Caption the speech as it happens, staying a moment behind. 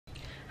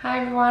Hi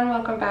everyone,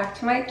 welcome back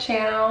to my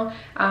channel.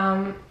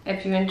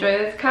 If you enjoy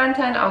this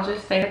content, I'll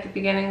just say at the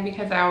beginning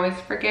because I always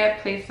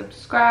forget, please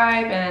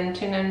subscribe and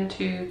tune in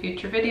to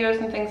future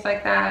videos and things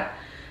like that.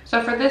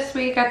 So for this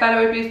week, I thought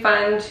it would be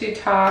fun to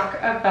talk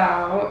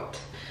about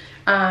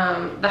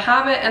The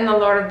Hobbit and The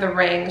Lord of the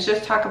Rings.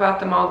 Just talk about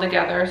them all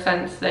together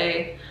since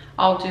they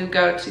all do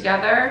go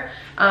together.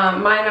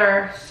 Mine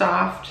are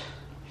soft,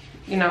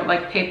 you know,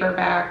 like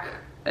paperback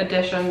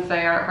editions.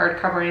 They aren't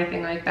hardcover or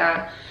anything like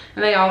that.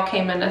 And they all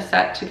came in a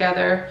set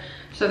together,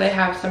 so they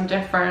have some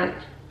different,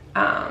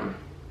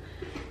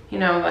 you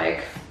know,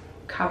 like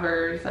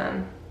covers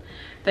and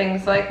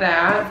things like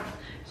that.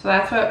 So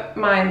that's what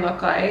mine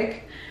look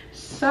like.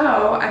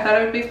 So I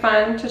thought it would be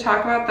fun to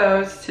talk about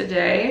those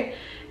today.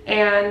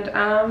 And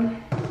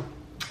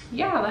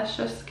yeah, let's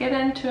just get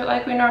into it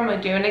like we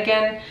normally do. And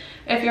again,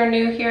 if you're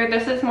new here,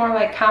 this is more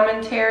like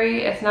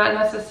commentary. It's not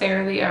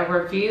necessarily a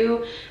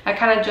review. I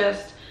kind of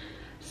just,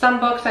 some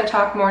books I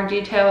talk more in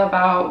detail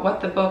about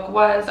what the book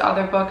was.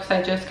 Other books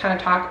I just kind of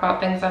talk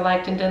about things I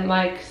liked and didn't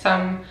like.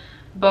 Some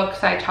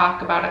books I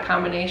talk about a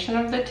combination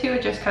of the two.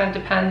 It just kind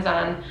of depends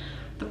on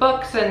the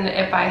books and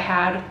if I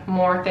had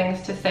more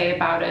things to say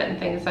about it and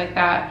things like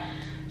that.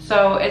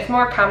 So it's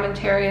more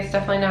commentary. It's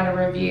definitely not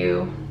a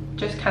review.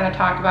 Just kind of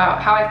talk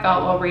about how I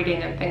felt while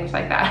reading and things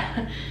like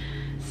that.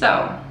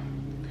 So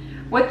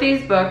with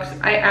these books,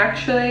 I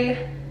actually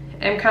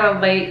am kind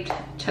of late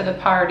to the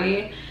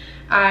party.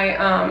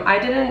 I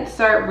didn't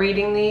start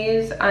reading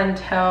these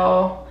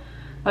until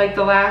like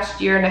the last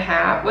year and a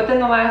half. Within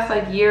the last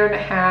like year and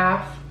a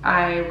half,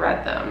 I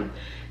read them.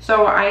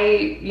 So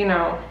you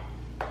know,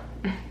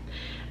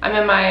 I'm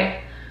in my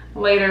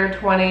later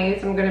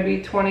 20s. I'm gonna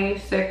be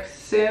 26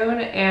 soon,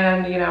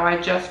 and you know, I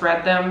just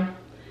read them,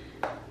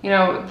 you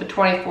know, the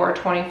 24,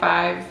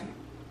 25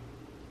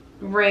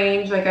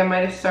 range. Like I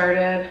might have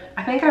started,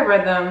 I think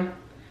I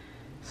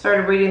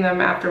started reading them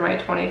after my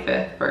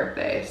 25th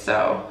birthday.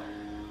 So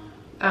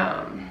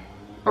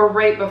or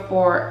right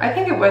before, I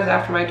think it was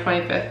after my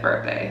 25th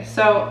birthday.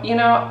 So, you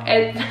know,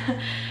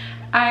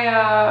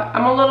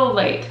 I'm a little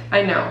late,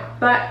 I know,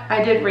 but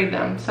I did read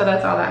them, so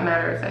that's all that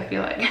matters, I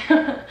feel like.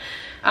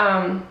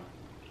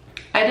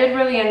 I did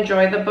really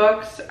enjoy the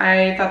books.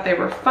 I thought they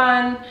were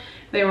fun.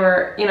 They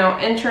were, you know,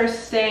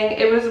 interesting.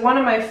 It was one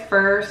of my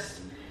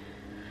first,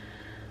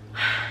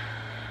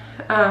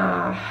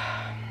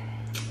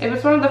 it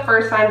was one of the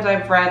first times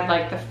I've read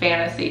like the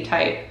fantasy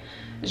type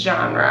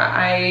genre.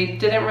 I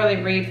didn't really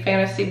read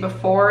fantasy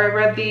before I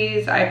read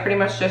these. I pretty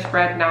much just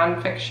read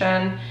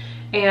nonfiction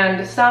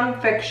and some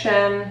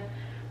fiction,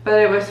 but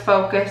it was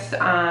focused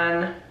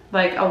on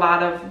like a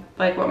lot of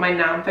like what my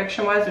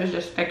nonfiction was. It was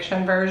just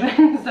fiction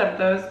versions of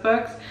those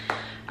books.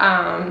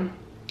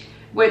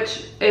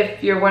 Which,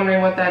 if you're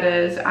wondering what that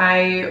is,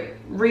 I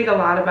read a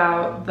lot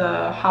about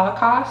the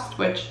Holocaust,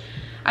 which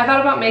I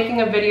thought about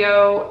making a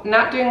video,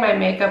 not doing my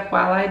makeup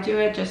while I do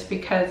it just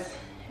because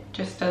it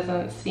just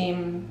doesn't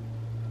seem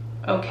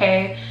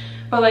okay,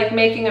 but like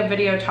making a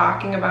video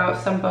talking about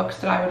some books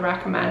that I would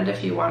recommend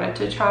if you wanted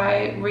to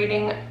try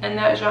reading in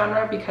that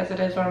genre, because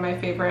it is one of my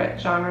favorite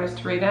genres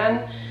to read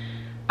in.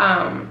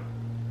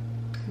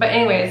 But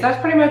anyways, that's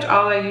pretty much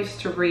all I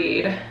used to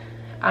read.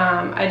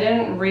 I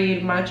didn't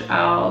read much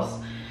else.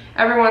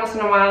 Every once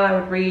in a while I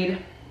would read,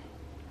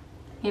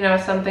 you know,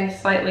 something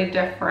slightly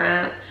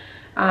different,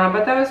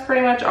 but that was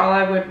pretty much all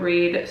I would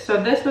read. So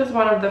this was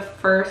one of the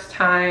first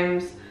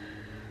times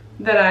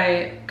that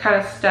I kind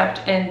of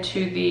stepped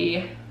into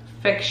the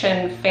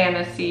fiction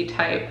fantasy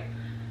type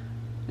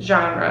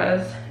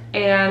genres,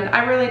 and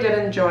I really did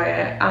enjoy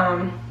it.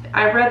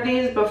 I read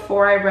these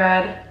before I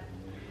read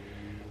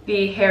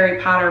the Harry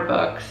Potter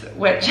books,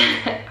 which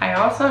I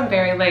also am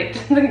very late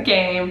to the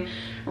game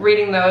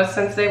reading those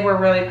since they were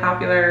really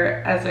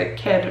popular as a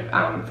kid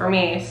for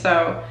me.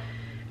 So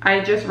I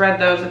just read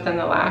those within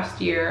the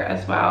last year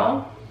as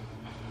well.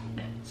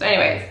 So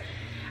anyways,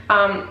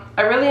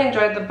 I really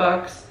enjoyed the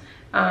books.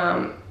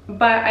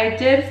 But I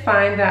did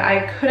find that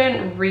I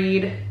couldn't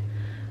read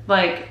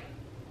like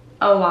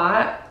a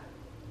lot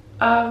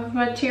of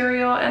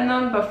material in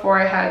them before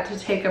I had to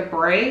take a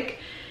break.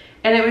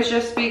 And it was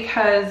just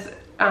because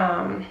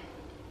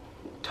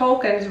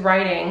Tolkien's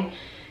writing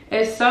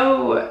is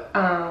so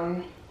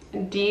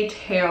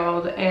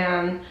detailed,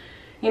 and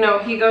you know,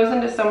 he goes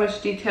into so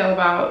much detail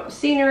about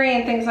scenery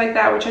and things like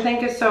that, which I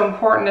think is so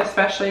important.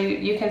 Especially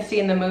you can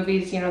see in the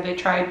movies, you know, they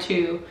tried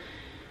to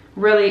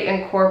really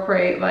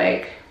incorporate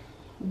like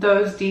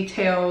those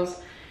details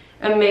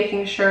and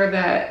making sure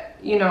that,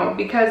 you know,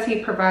 because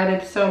he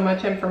provided so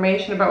much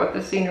information about what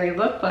the scenery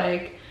looked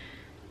like,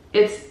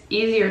 it's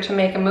easier to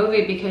make a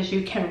movie because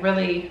you can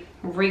really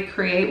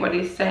recreate what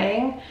he's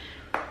saying.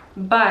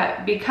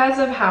 But because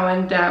of how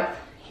in-depth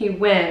he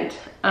went,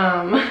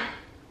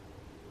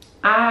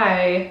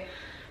 I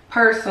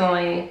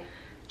personally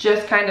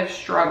just kind of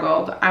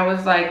struggled. I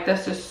was like,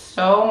 this is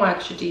so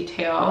much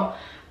detail.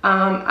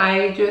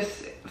 I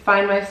just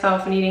find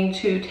myself needing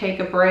to take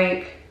a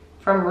break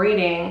from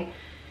reading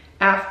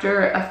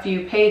after a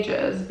few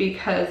pages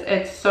because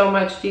it's so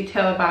much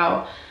detail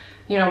about,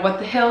 you know, what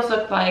the hills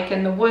looked like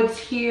and the woods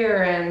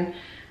here, and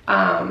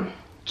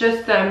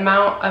just the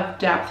amount of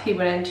depth he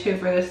went into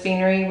for the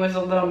scenery was a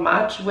little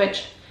much,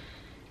 which,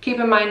 keep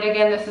in mind,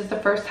 again, this is the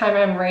first time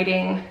I'm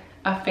reading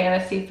a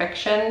fantasy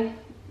fiction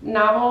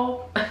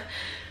novel.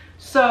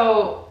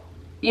 So,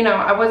 you know,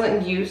 I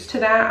wasn't used to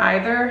that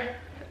either.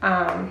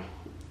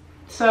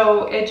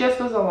 So it just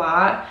was a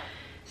lot.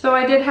 So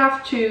I did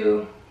have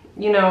to,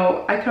 you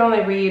know, I could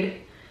only read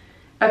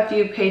a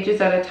few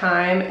pages at a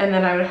time, and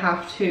then I would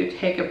have to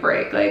take a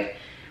break. Like,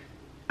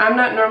 I'm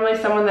not normally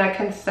someone that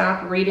can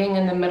stop reading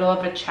in the middle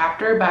of a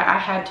chapter, but I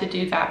had to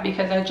do that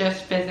because I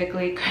just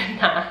physically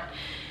could not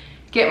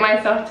get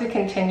myself to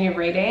continue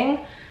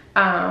reading.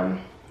 And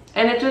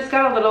it just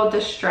got a little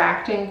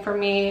distracting for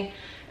me.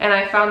 And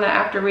I found that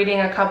after reading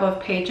a couple of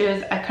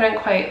pages, I couldn't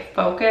quite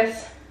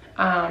focus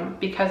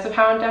because of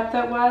how in-depth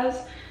it was.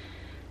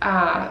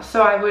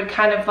 So I would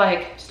kind of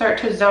like start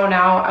to zone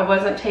out. I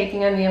wasn't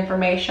taking in the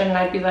information, and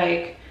I'd be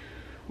like,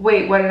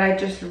 wait, what did I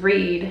just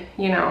read?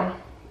 You know,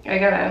 I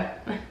gotta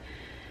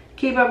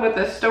keep up with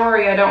the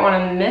story. I don't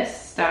want to miss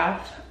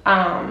stuff.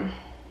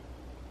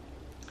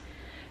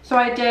 So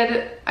I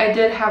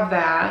did have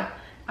that,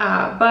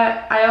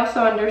 but I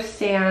also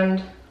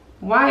understand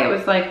why it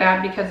was like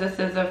that, because this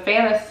is a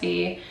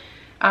fantasy.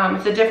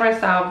 It's a different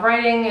style of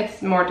writing.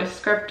 It's more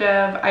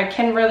descriptive. I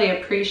can really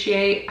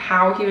appreciate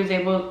how he was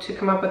able to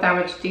come up with that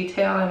much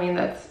detail. I mean,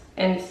 that's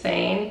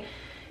insane.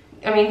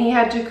 I mean, he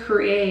had to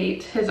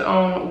create his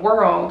own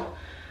world.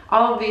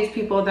 All of these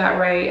people that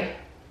write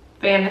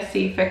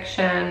fantasy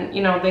fiction,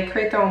 you know, they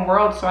create their own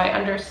world, so I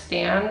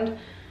understand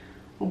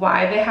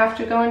why they have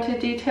to go into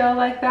detail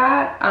like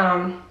that.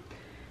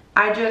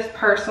 I just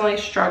personally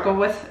struggle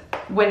with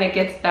when it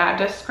gets that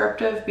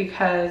descriptive,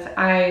 because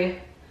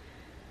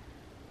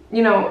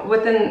you know,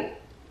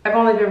 I've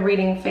only been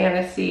reading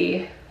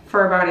fantasy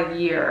for about a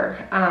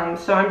year,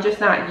 so I'm just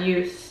not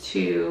used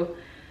to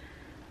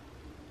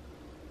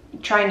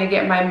trying to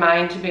get my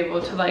mind to be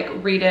able to like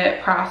read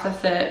it,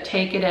 process it,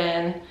 take it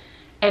in,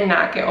 and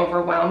not get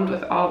overwhelmed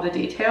with all the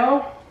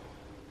detail.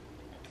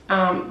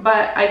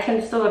 But I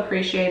can still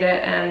appreciate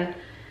it, and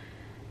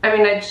I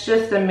mean, it's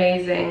just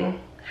amazing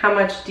how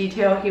much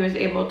detail he was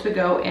able to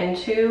go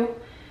into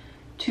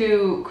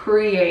to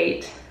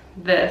create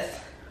this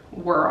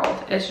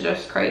world. It's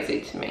just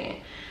crazy to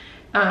me.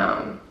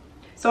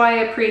 So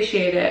I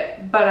appreciate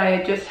it, but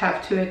I just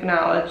have to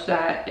acknowledge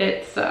that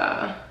it's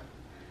a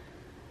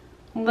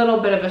little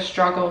bit of a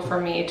struggle for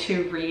me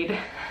to read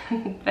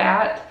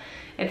that.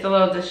 It's a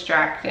little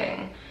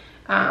distracting.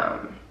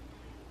 But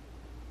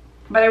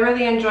I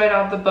really enjoyed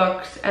all the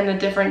books and the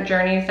different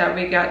journeys that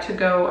we got to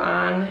go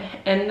on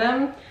in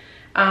them.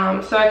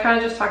 So I kind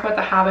of just talk about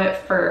the Hobbit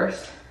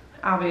first,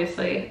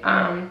 obviously.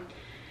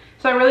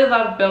 So I really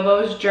loved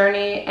Bilbo's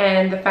journey,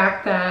 and the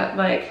fact that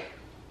like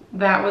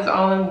that was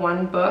all in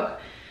one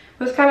book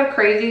was kind of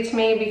crazy to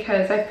me,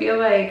 because I feel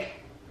like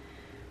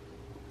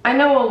I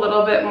know a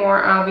little bit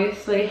more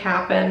obviously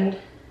happened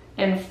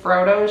in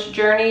Frodo's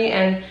journey,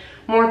 and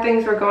more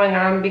things were going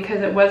on,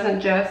 because it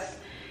wasn't just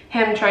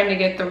him trying to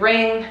get the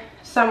ring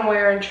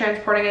somewhere and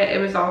transporting it. It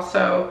was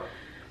also,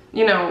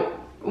 you know,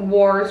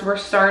 wars were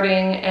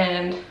starting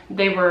and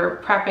they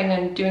were prepping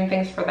and doing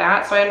things for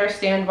that. So I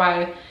understand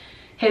why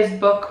his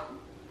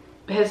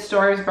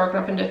story was broken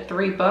up into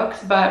 3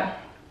 books, but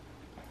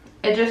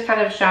it just kind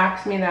of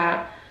shocks me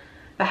that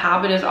The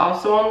Hobbit is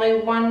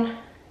only one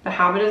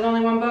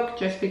book,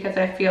 just because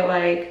I feel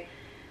like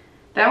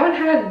that one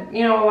had,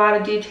 you know, a lot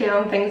of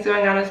detail and things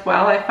going on as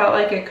well. I felt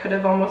like it could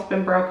have almost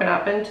been broken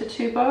up into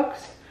 2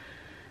 books.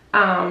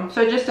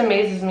 So it just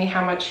amazes me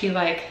how much he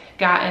like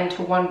got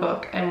into one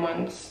book and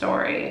one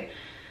story.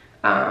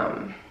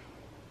 And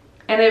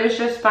it was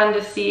just fun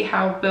to see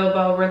how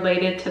Bilbo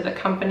related to the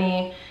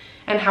company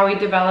and how he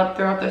developed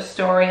throughout the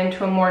story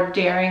into a more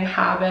daring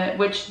hobbit,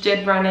 which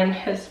did run in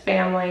his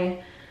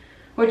family,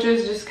 which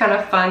is just kind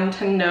of fun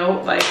to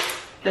note, like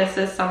this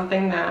is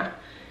something that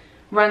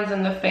runs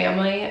in the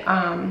family.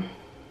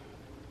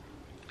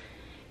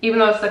 Even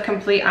though it's the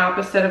complete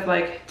opposite of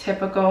like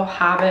typical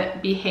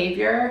hobbit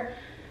behavior,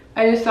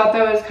 I just thought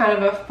that was kind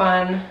of a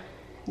fun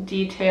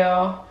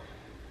detail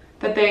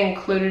that they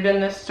included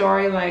in this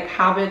story. Like,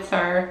 hobbits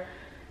are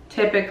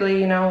typically,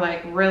 you know,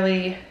 like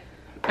really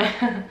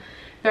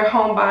they're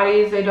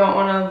homebodies. They don't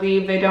want to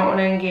leave. They don't want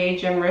to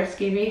engage in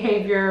risky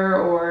behavior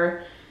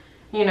or,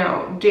 you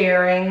know,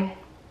 daring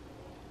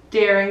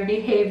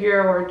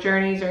behavior or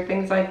journeys or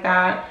things like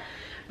that.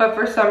 But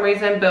for some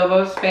reason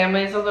Bilbo's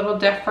family is a little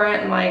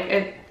different, and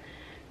like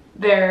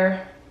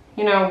they're,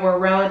 you know, were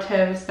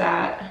relatives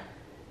that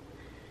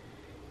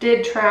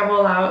did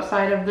travel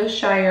outside of the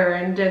Shire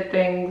and did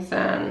things,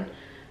 and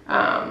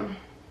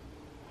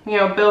you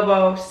know,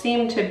 Bilbo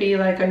seemed to be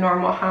like a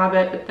normal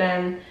hobbit, but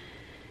then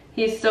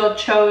he still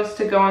chose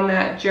to go on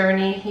that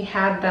journey. He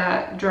had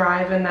that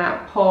drive and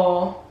that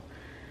pull,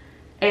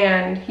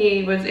 and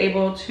he was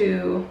able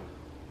to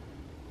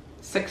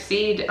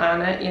succeed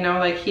on it, you know,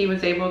 like he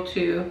was able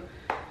to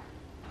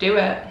do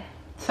it.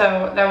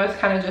 So that was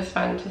kind of just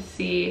fun to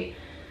see.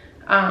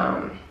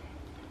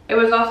 It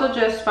was also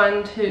just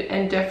fun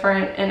and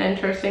different and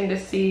interesting to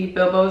see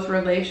Bilbo's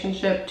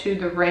relationship to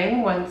the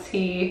ring once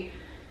he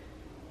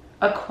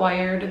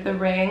acquired the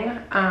ring.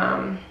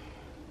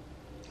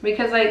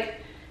 Because like,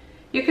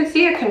 you could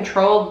see a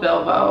controlled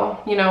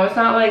Bilbo, you know, it's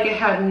not like it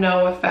had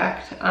no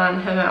effect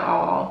on him at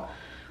all,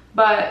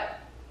 but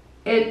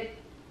it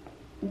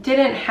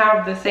didn't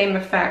have the same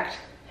effect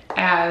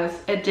as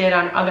it did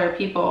on other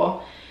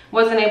people.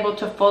 Wasn't able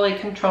to fully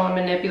control and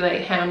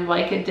manipulate him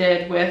like it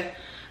did with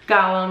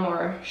Gollum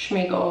or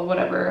Schmeagol,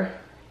 whatever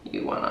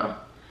you wanna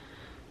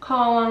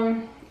call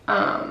him.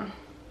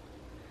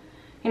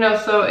 You know,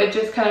 so it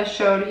just kind of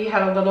showed he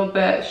had a little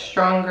bit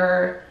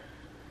stronger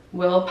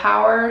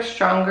willpower,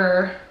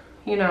 stronger,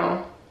 you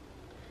know,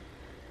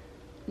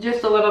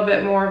 just a little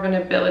bit more of an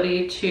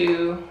ability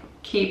to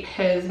keep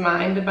his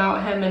mind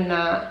about him and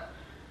not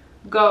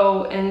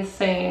go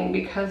insane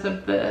because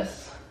of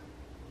this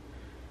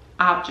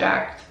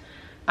object.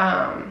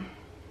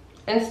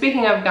 And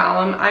speaking of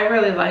Gollum, I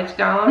really liked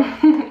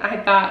Gollum. I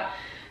thought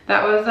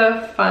that was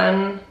a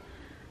fun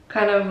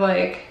kind of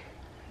like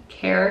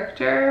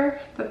character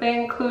that they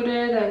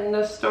included in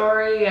the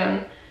story,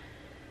 and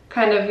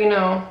kind of, you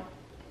know,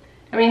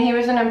 I mean, he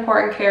was an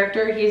important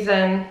character. He's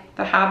in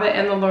The Hobbit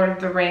and The Lord of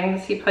the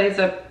Rings. He plays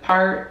a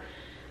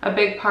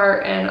big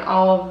part in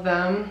all of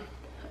them.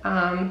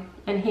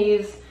 And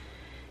he's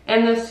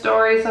in the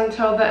stories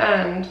until the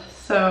end.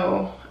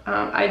 So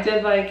I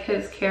did like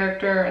his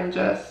character, and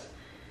just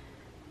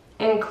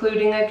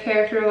including a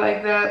character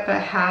like that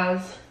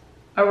has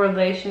a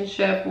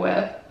relationship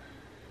with,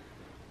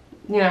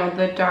 you know,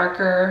 the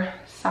darker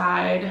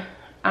side.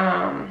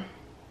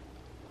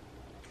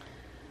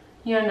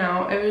 You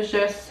know, it was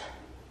just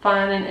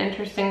fun and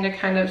interesting to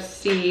kind of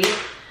see.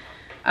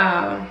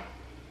 What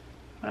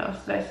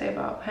else did I say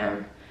about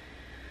him?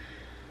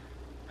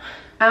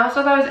 I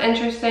also thought it was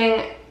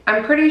interesting,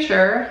 I'm pretty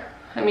sure,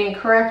 I mean,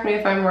 correct me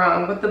if I'm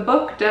wrong, but the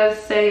book does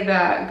say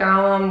that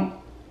Gollum,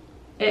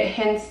 it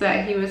hints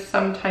that he was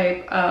some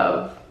type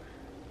of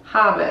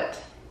hobbit,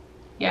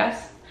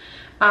 yes?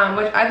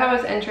 Which I thought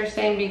was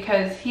interesting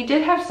because he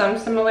did have some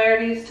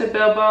similarities to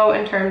Bilbo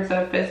in terms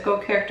of physical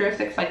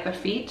characteristics, like the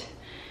feet.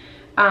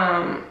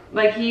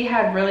 Like he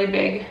had really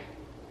big,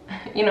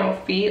 you know,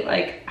 feet,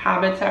 like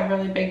hobbits have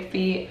really big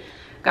feet.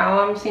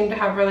 Gollum seemed to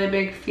have really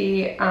big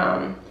feet.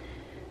 So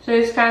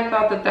I just kind of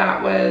thought that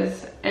that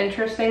was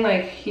interesting,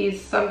 like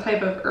he's some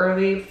type of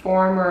early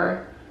form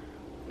or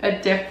a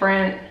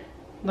different,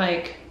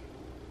 like,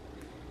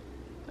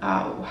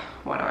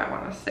 what do I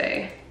want to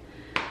say?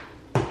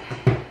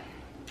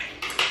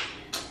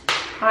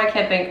 I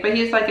can't think, but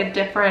he's like a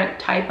different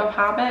type of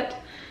hobbit.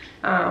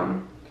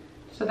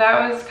 So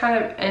that was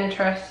kind of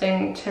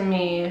interesting to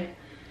me,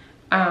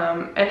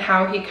 and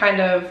how he kind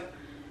of,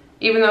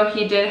 even though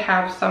he did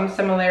have some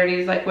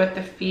similarities like with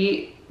the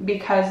feet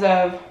because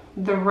of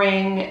the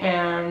ring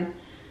and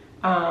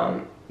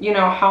you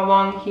know, how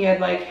long he had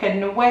like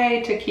hidden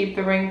away to keep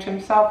the ring to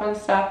himself and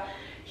stuff,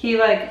 he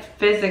like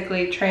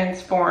physically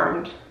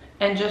transformed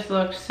and just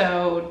looked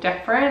so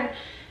different,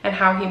 and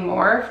how he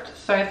morphed.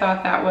 So I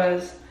thought that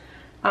was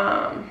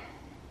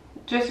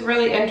just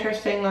really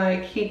interesting.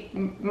 Like he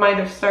might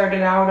have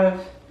started out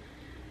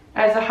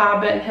as a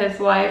hobbit in his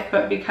life,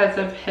 but because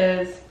of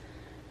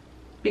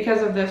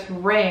this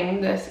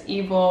ring, this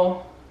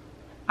evil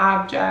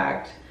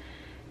object,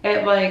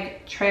 it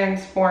like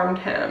transformed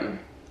him,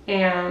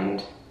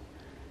 and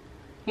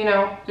you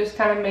know, just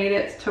kind of made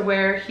it to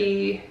where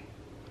he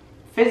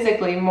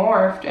physically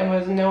morphed and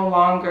was no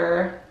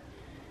longer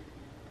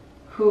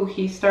who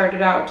he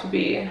started out to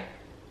be,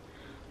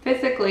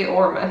 physically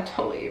or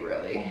mentally,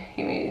 really.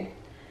 I mean,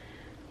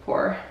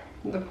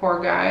 the poor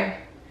guy.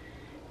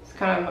 He's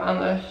kind of on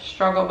the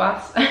struggle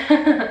bus.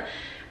 I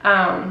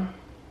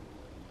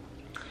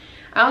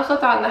also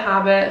thought in The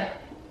Hobbit,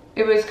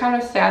 it was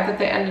kind of sad that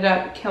they ended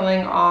up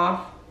killing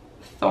off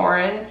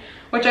Thorin,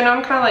 which I know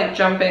I'm kind of like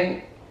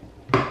jumping,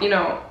 you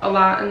know, a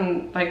lot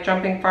and like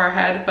jumping far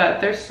ahead, but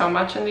there's so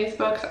much in these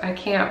books, I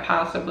can't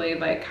possibly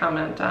like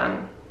comment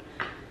on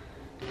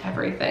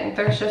everything.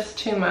 There's just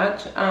too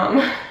much.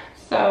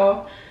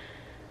 So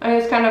I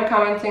was kind of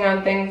commenting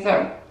on things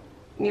that,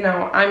 you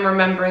know, I'm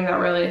remembering that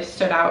really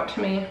stood out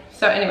to me.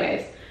 So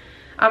anyways,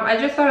 I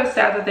just thought it was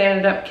sad that they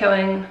ended up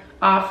killing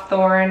off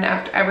Thorin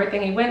after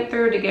everything he went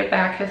through to get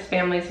back his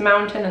family's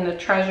mountain and the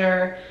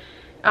treasure,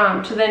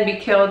 to then be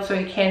killed so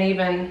he can't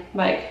even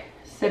like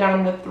sit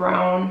on the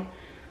throne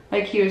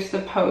like he was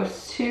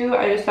supposed to.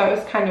 I just thought it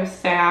was kind of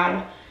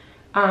sad.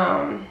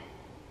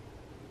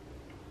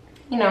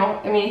 You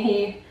know, I mean,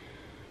 he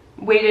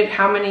waited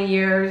how many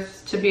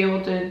years to be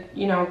able to,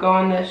 you know, go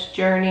on this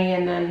journey,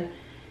 and then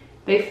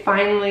they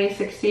finally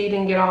succeed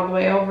and get all the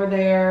way over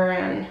there,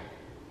 and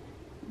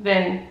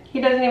then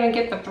he doesn't even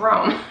get the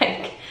throne.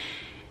 Like,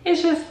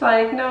 it's just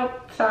like,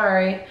 nope,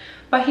 sorry.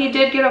 But he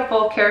did get a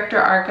full character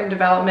arc and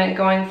development,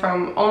 going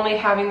from only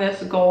having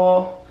this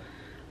goal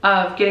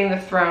of getting the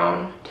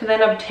throne to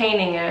then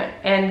obtaining it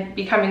and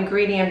becoming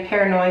greedy and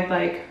paranoid,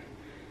 like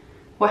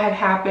what had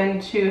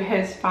happened to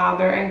his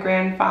father and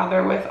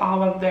grandfather with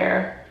all of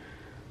their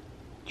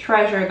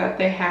treasure that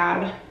they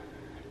had,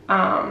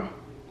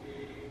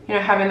 you know,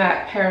 having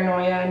that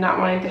paranoia, not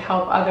wanting to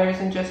help others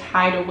and just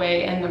hide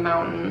away in the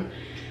mountain,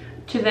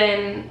 to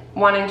then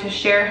wanting to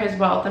share his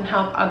wealth and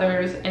help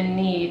others in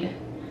need,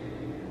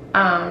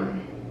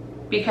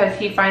 because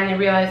he finally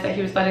realized that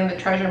he was letting the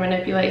treasure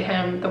manipulate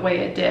him the way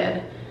it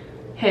did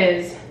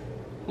his,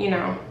 you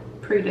know,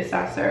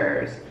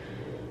 predecessors.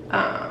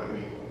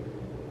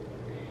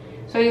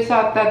 So I just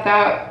thought that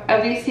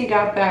at least he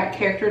got that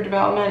character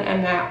development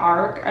and that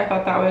arc. I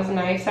thought that was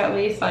nice, at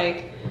least.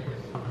 Like,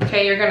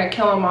 okay, you're gonna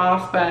kill him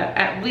off, but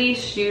at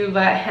least you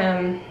let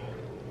him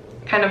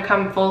kind of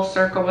come full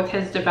circle with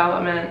his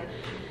development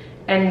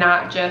and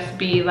not just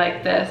be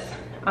like this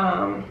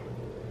kind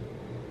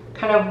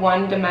of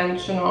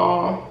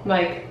one-dimensional,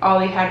 like all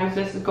he had was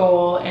this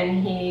goal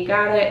and he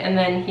got it and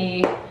then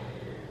he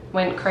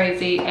went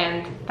crazy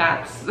and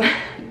that's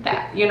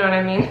that, you know what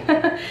I mean?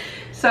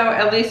 So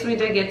at least we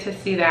did get to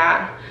see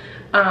that.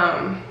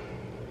 And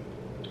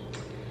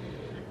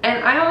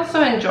I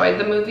also enjoyed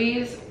the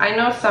movies. I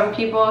know some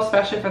people,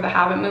 especially for the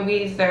Hobbit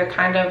movies, they're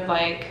kind of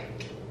like,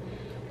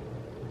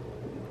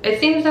 it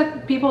seems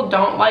that people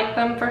don't like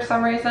them for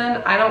some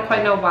reason. I don't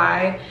quite know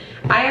why.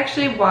 I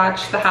actually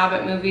watched the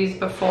Hobbit movies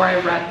before I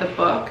read the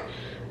book,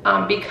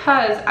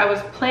 because I was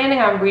planning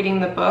on reading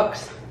the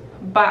books,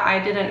 but I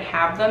didn't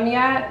have them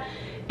yet.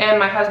 And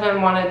my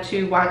husband wanted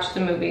to watch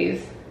the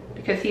movies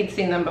because he'd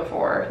seen them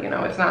before. You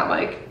know, it's not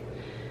like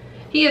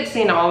he had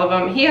seen all of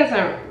them. He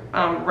hasn't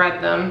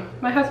read them.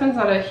 My husband's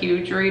not a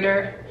huge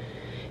reader.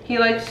 He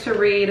likes to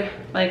read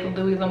like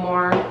Louis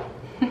L'Amour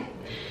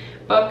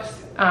books,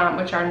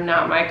 which are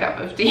not my cup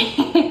of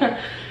tea.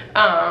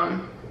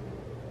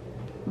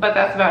 But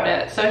that's about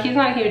it. So he's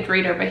not a huge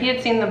reader, but he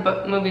had seen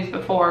the movies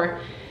before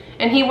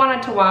and he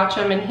wanted to watch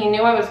them, and he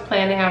knew I was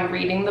planning on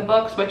reading the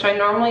books, which I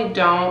normally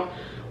don't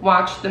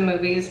watch the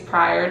movies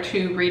prior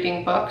to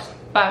reading books,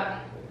 but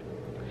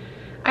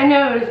I knew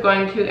I was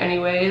going to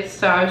anyways,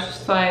 so I was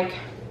just like,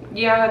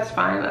 yeah, that's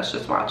fine, let's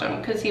just watch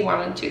them, because he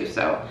wanted to.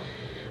 So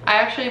I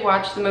actually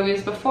watched the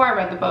movies before I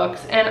read the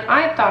books, and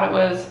I thought it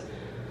was,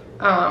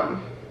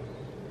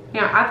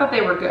 you know, I thought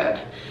they were good.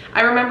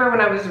 I remember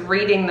when I was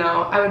reading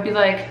though, I would be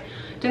like,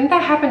 didn't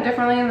that happen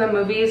differently in the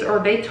movies, or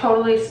they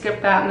totally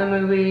skipped that in the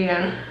movie,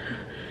 and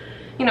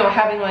you know,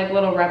 having like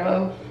little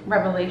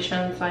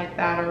revelations like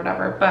that or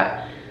whatever.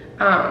 But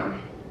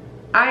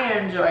I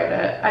enjoyed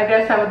it. I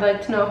guess I would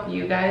like to know if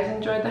you guys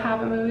enjoyed the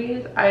Hobbit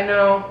movies. I don't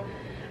know,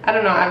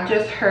 I've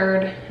just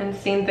heard and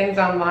seen things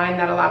online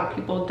that a lot of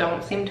people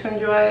don't seem to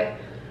enjoy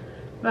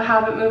the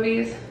Hobbit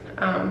movies.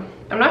 I'm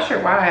not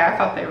sure why. I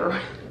thought it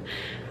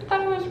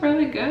was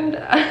really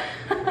good.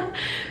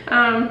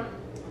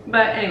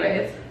 But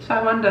anyways, so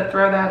I wanted to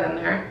throw that in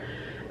there.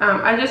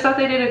 I just thought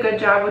they did a good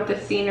job with the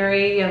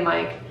scenery, and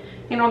like,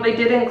 you know, they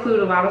did include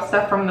a lot of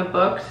stuff from the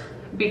books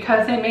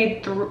because they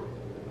made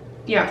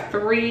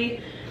three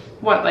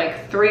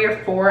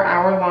or 4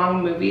 hour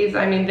long movies.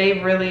 I mean, they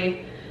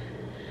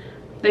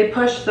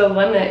pushed the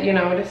limit, you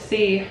know, to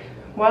see,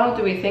 well,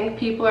 do we think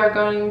people are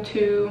going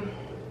to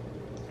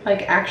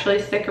like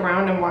actually stick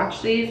around and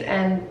watch these?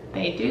 And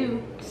they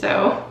do.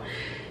 So,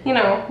 you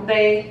know,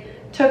 they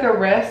took a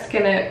risk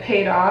and it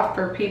paid off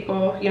for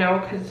people, you know,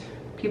 because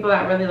people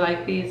that really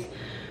like these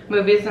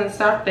movies and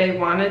stuff, they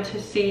wanted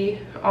to see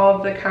all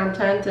of the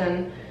content,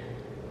 and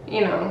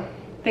you know,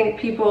 think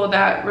people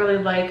that really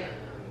like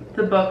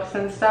the books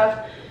and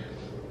stuff,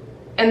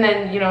 and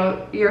then, you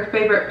know, your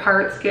favorite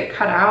parts get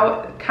cut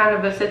out, kind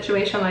of a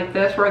situation like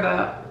this where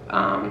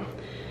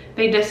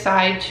they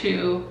decide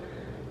to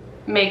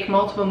make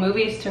multiple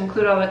movies to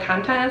include all the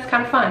content. It's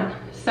kind of fun.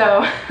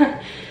 So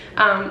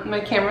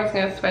my camera's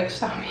gonna switch,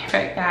 so I'll be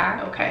right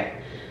back. Okay,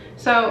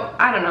 so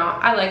I don't know,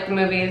 I like the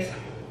movies,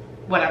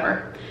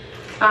 whatever.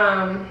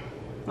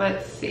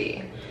 Let's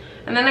see,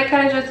 and then I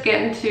kind of just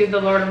get into the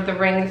Lord of the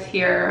Rings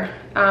here.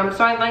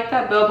 So I like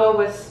that Bilbo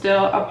was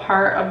still a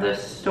part of the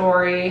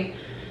story.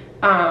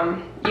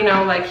 You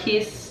know, like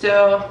he's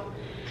still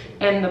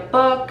in the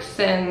books,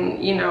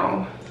 and you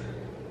know,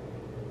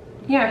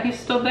 yeah, he's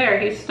still there,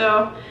 he's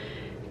still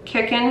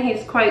kicking.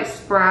 He's quite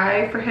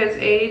spry for his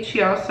age.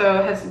 He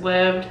also has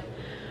lived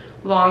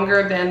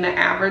longer than the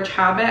average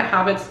Hobbit.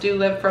 Hobbits do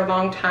live for a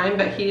long time,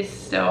 but he's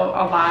still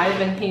alive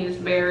and he's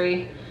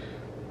very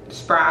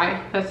spry.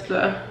 That's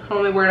the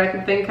only word I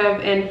can think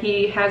of. And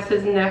he has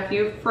his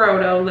nephew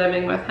Frodo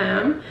living with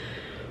him.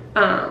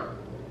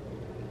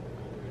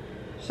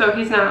 So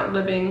he's not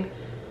living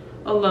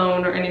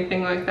alone or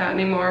anything like that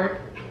anymore.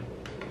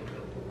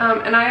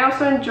 And I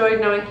also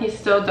enjoyed knowing he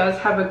still does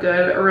have a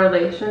good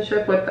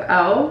relationship with the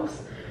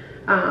elves.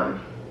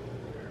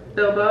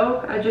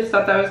 Bilbo, I just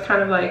thought that was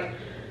kind of like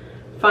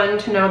fun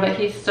to know that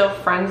he's still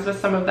friends with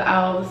some of the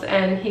elves,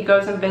 and he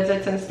goes and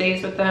visits and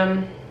stays with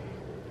them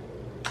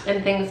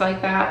and things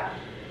like that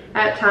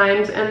at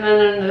times. And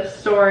then in the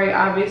story,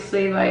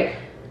 obviously, like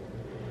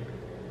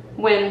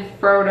when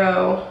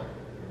Frodo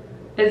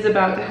is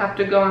about to have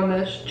to go on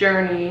this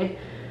journey,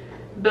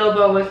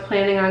 Bilbo was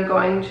planning on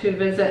going to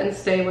visit and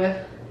stay with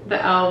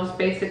the elves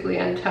basically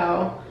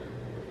until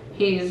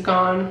he's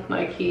gone,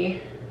 like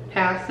he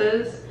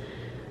passes.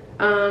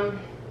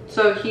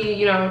 So he,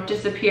 you know,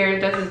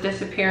 disappeared, does his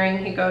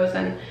disappearing. He goes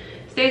and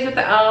stays with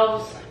the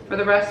elves for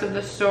the rest of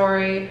the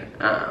story.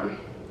 And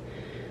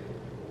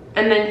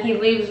then he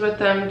leaves with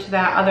them to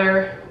that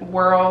other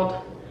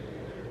world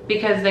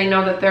because they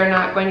know that they're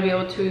not going to be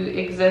able to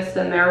exist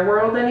in their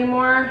world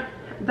anymore.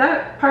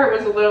 That part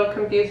was a little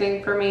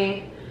confusing for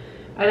me.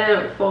 I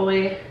didn't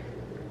fully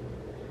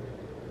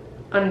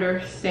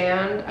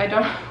understand, I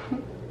don't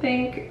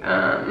think.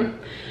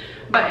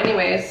 But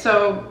anyways,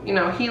 so, you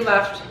know, he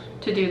left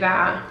to do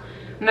that.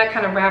 And that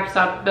kind of wraps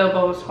up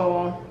Bilbo's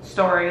whole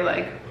story,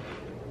 like,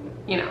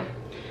 you know.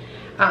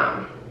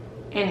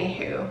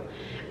 Anywho,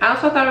 I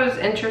also thought it was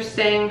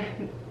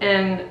interesting,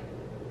 and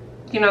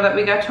you know, that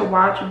we got to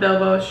watch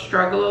Bilbo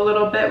struggle a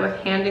little bit with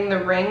handing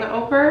the ring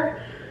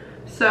over.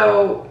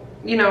 So,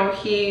 you know,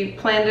 he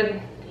planned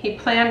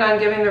on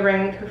giving the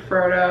ring to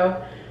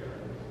Frodo,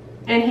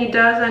 and he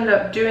does end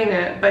up doing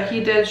it, but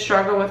he did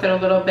struggle with it a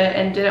little bit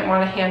and didn't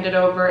want to hand it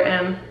over,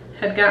 and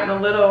had gotten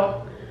a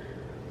little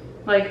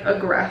like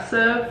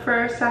aggressive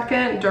for a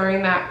second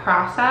during that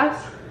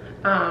process.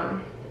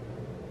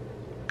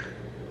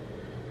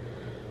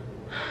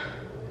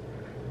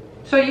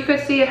 So you could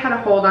see it had a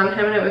hold on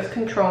him and it was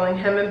controlling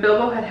him, and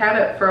Bilbo had had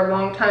it for a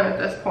long time at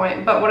this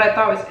point. But what I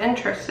thought was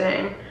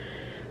interesting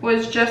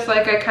was, just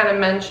like I kind of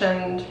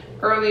mentioned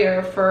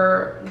earlier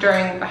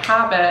during The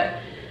Hobbit,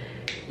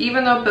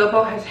 even though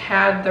Bilbo has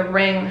had the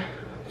ring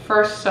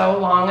for so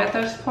long at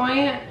this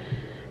point,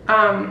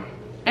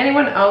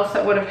 anyone else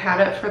that would have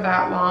had it for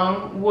that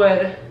long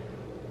would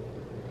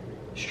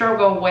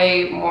struggle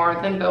way more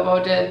than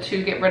Bilbo did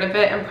to get rid of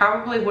it, and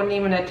probably wouldn't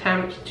even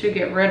attempt to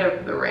get rid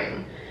of the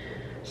ring.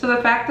 So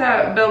the fact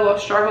that Bilbo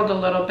struggled a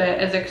little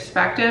bit is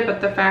expected, but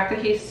the fact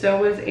that he still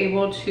was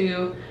able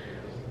to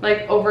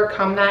like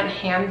overcome that and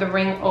hand the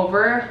ring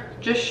over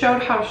just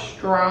showed how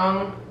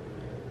strong,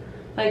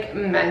 like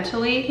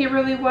mentally, he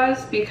really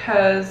was,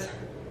 because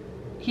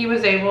he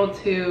was able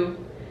to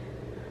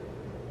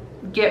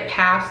get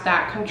past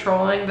that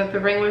controlling that the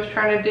ring was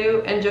trying to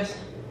do and just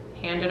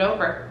hand it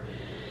over.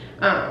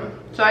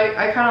 So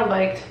I kind of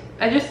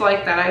I just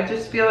like that. I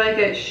just feel like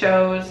it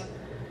shows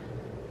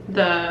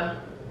the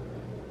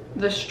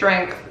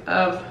strength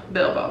of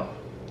Bilbo.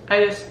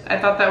 I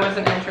thought that was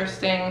an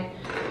interesting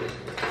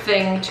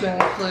thing to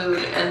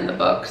include in the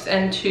books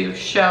and to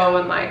show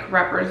and like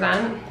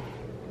represent.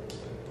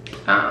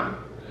 Kind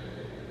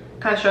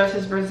of shows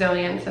his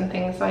resilience and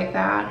things like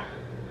that.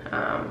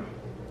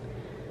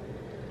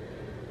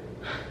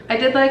 I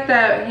did like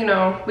that, you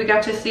know, we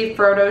got to see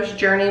Frodo's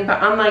journey,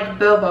 but unlike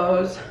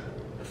Bilbo's,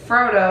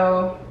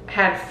 Frodo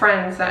had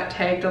friends that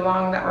tagged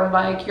along that were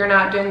like, you're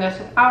not doing this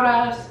without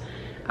us,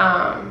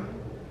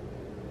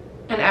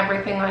 and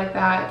everything like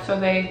that. So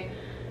they,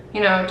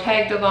 you know,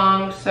 tagged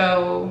along.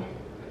 So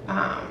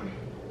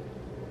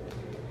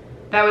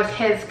that was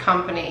his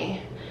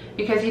company,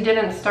 because he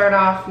didn't start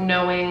off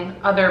knowing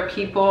other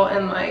people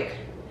and like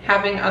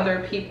having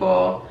other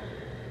people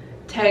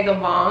tag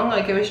along.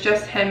 Like it was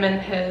just him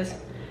and his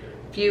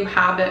few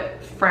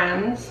Hobbit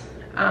friends.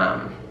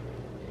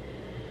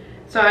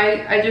 So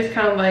I just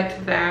kind of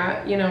liked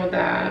that, you know,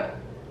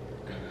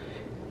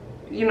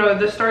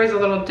 the story's a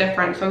little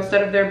different. So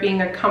instead of there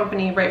being a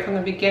company right from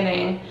the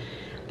beginning,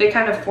 they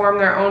kind of form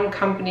their own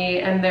company,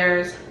 and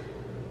there's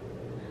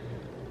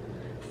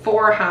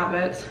 4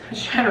 hobbits. I'm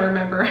just trying to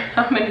remember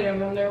how many of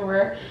them there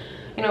were.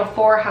 You know,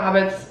 4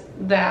 hobbits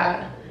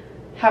that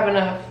have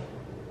enough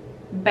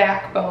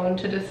backbone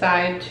to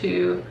decide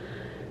to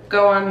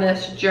go on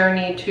this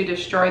journey to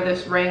destroy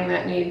this ring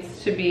that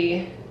needs to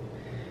be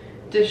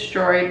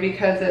destroyed,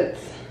 because it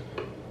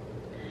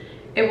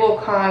will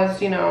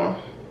cause, you know,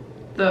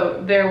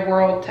 their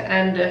world to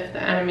end if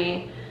the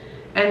enemy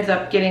ends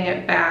up getting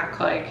it back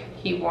like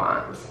he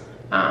wants.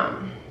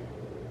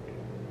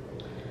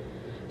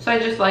 So I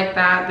just like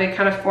that they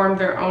kind of formed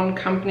their own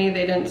company.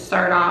 They didn't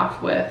start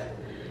off with,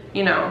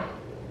 you know,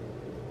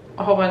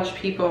 a whole bunch of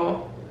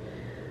people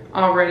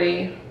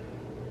already,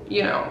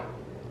 you know,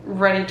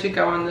 ready to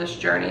go on this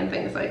journey and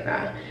things like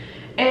that.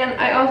 And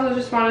I also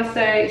just want to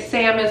say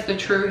Sam is the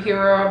true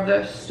hero of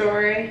this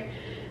story.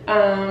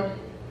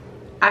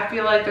 I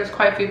feel like there's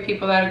quite a few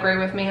people that agree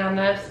with me on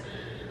this.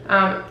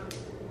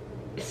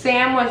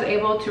 Sam was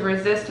able to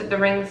resist the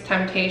ring's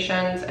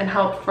temptations and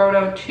help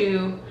Frodo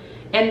to,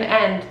 in the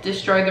end,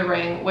 destroy the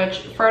ring,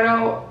 which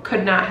Frodo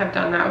could not have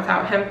done that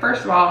without him.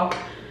 First of all,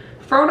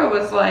 Frodo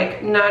was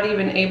like not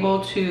even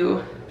able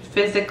to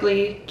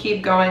physically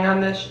keep going on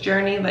this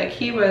journey. Like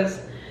he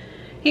was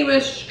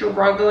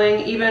struggling,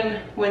 even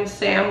when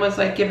Sam was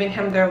like giving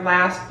him their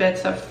last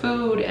bits of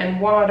food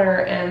and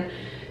water, and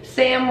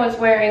Sam was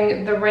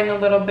wearing the ring a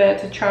little bit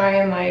to try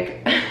and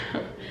like,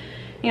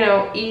 you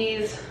know,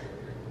 ease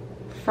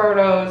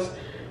Frodo's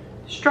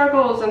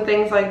struggles and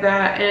things like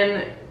that.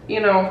 And, you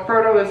know,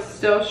 Frodo is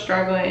still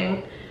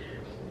struggling,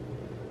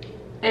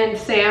 and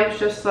Sam's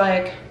just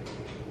like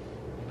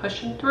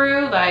pushing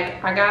through,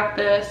 like, I got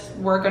this,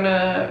 we're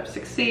gonna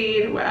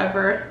succeed,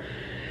 whatever.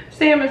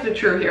 Sam is a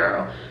true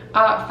hero.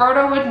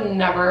 Frodo would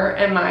never,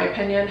 in my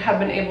opinion, have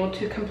been able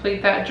to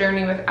complete that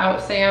journey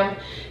without Sam.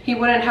 He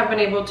wouldn't have been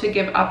able to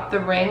give up the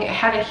ring. It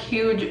had a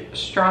huge,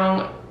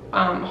 strong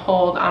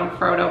hold on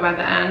Frodo by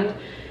the end.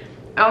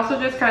 It also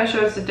just kind of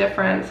shows the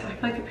difference. I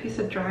have like a piece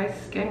of dry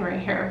skin right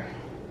here.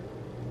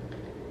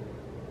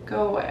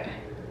 Go away.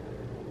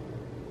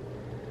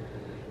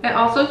 It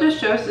also just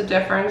shows the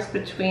difference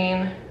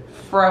between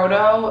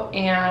Frodo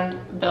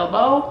and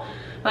Bilbo.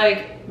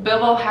 Like,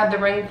 Bilbo had the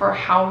ring for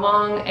how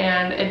long,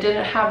 and it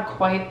didn't have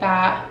quite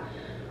that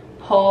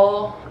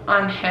pull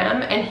on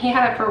him, and he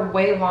had it for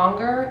way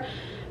longer.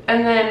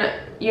 And then,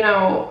 you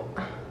know,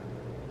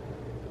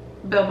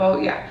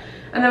 Bilbo, yeah.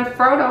 And then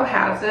Frodo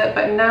has it,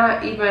 but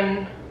not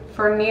even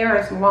for near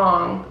as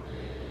long.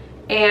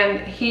 And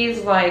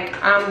he's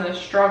like on the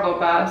struggle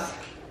bus,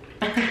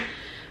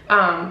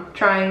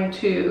 trying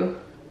to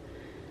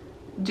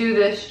do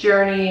this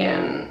journey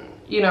and,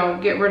 you know,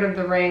 get rid of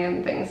the ring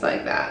and things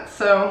like that.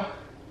 So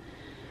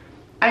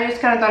I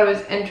just kind of thought it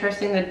was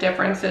interesting, the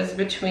differences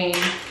between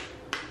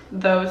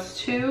those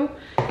two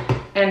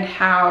and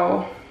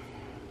how,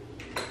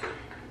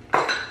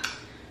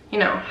 you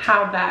know,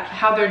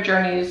 how their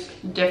journeys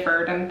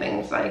differed and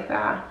things like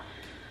that.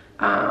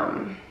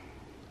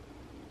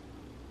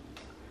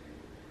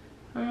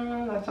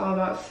 That's all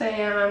about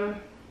Sam.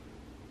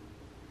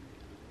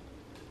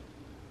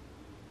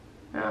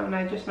 And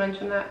I just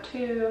mentioned that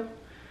too.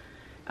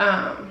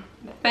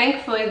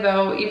 Thankfully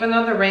though, even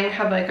though the ring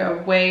had like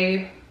a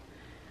way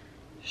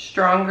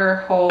stronger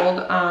hold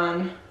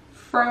on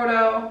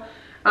Frodo,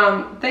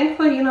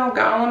 thankfully, you know,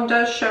 Gollum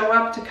does show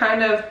up to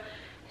kind of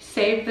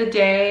save the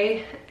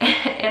day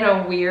in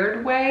a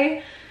weird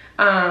way.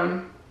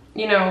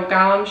 You know,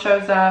 Gollum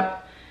shows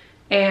up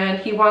and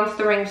he wants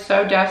the ring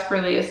so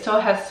desperately. It still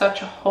has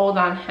such a hold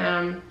on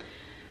him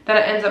that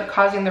it ends up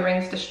causing the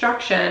ring's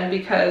destruction,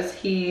 because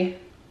he,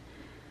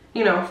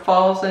 you know,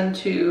 falls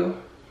into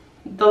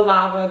the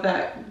lava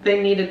that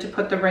they needed to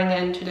put the ring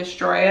in to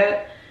destroy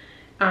it.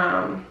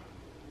 So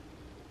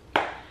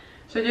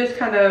just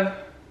kind of,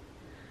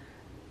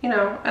 you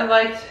know, I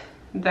liked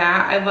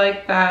that. I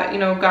liked that, you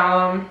know,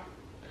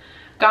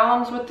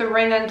 Gollum's with the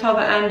ring until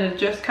the end. It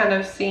just kind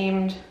of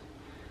seemed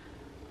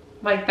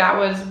like that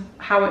was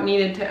how it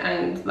needed to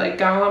end. Like,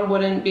 Gollum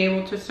wouldn't be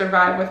able to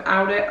survive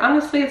without it.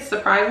 Honestly, it's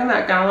surprising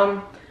that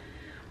Gollum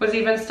was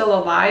even still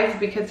alive,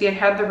 because he had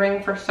had the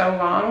ring for so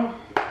long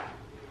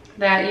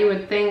that you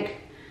would think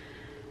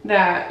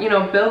that, you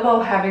know,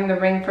 Bilbo having the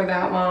ring for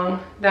that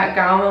long, that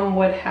Gollum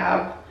would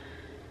have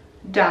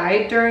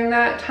died during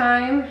that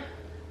time,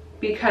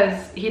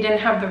 because he didn't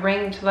have the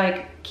ring to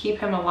like keep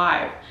him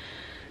alive.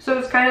 So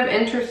it's kind of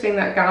interesting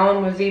that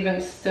Gollum was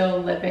even still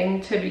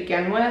living to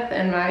begin with,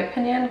 in my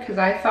opinion, because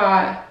I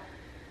thought,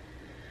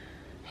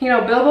 you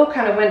know, Bilbo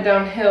kind of went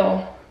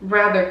downhill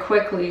rather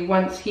quickly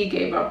once he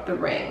gave up the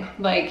ring.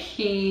 Like,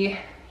 he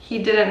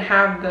didn't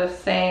have the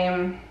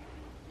same,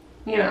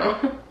 you know,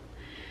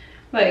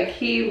 like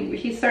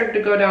he started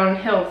to go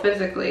downhill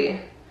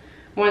physically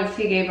once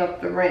he gave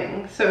up the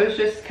ring. So it was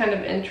just kind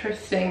of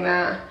interesting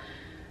that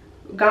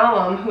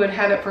Gollum, who had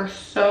had it for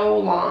so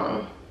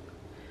long,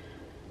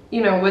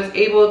 you know, was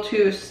able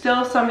to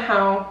still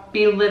somehow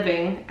be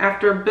living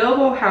after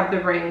Bilbo had the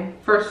ring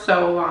for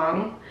so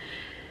long,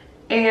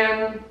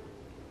 and,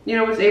 you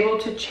know, was able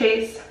to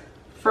chase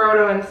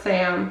Frodo and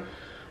Sam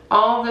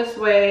all this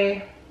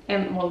way,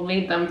 and will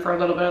lead them for a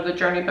little bit of the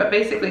journey, but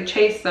basically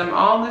chase them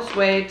all this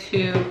way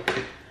to,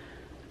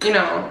 you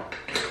know,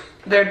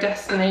 their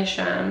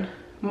destination,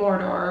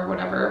 Mordor or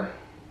whatever.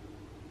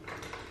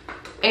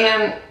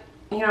 And,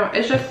 you know,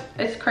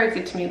 it's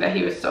crazy to me that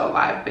he was still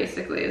alive,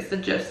 basically, is the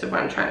gist of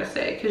what I'm trying to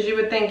say. Because you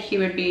would think he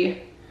would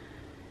be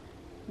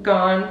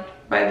gone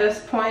by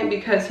this point,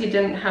 because he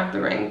didn't have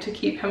the ring to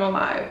keep him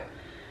alive.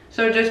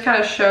 So it just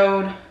kind of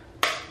showed,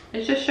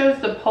 it just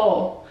shows the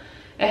pull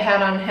it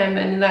had on him,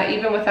 and that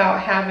even without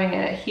having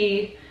it,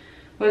 he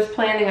was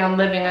planning on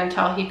living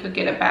until he could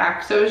get it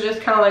back. So it was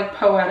just kind of like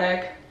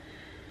poetic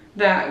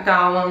that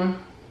Gollum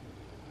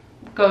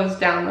goes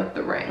down with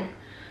the ring.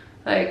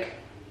 Like,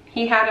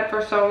 he had it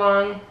for so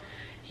long,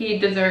 he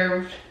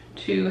deserved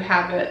to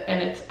have it in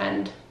its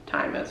end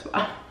time as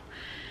well.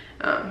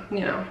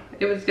 You know,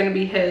 it was going to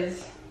be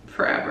his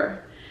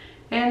forever,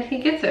 and he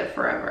gets it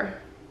forever.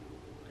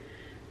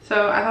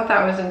 So I thought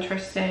that was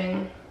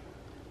interesting.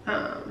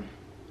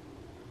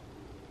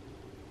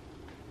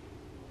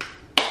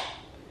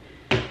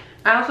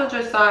 I also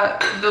just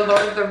thought the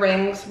Lord of the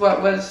Rings,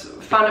 what was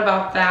fun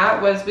about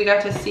that was we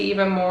got to see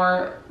even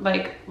more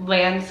like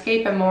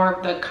landscape and more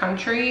of the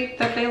country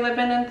that they live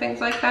in and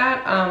things like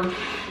that,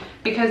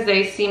 because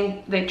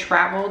they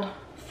traveled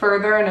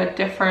further in a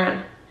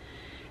different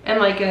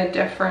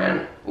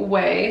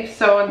way.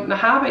 So in The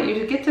Hobbit,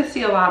 you get to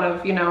see a lot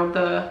of, you know,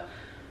 the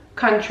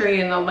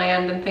country and the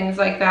land and things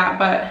like that,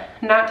 but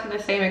not to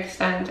the same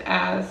extent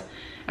as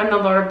in the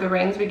Lord of the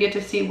Rings. We get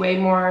to see way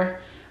more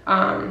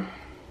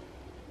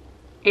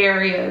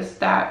areas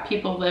that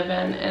people live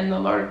in the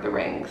Lord of the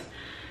Rings.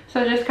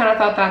 So I just kind of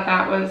thought that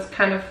that was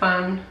kind of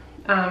fun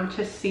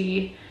to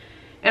see.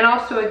 And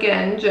also,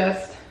 again,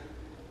 just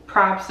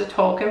props to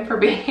Tolkien for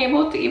being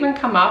able to even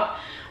come up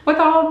with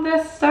all of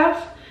this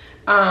stuff,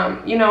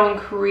 you know, and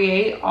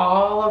create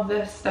all of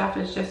this stuff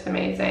is just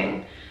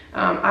amazing.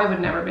 I would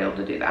never be able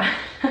to do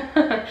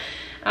that.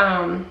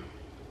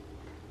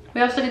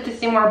 We also get to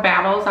see more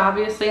battles,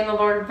 obviously, in The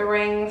Lord of the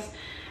Rings,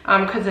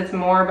 because it's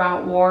more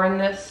about war in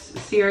this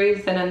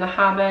series than in The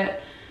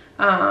Hobbit.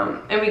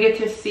 And we get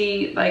to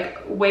see like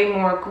way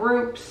more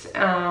groups,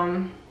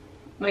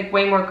 like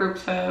way more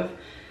groups of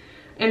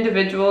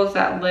individuals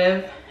that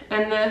live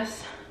in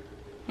this,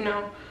 you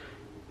know,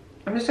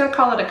 I'm just gonna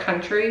call it a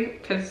country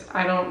because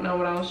I don't know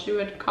what else you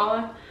would call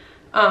it.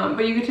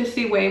 But you get to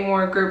see way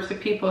more groups of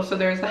people. So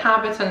there's the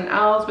hobbits and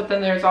elves, but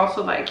then there's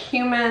also like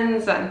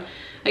humans, and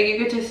like you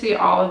get to see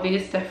all of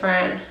these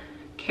different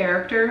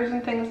characters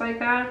and things like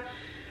that.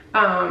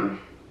 And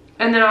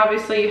then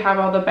obviously you have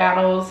all the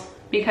battles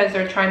because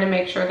they're trying to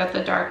make sure that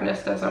the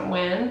darkness doesn't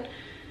win.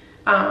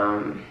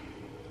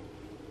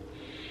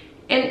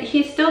 And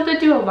he still did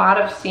do a lot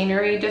of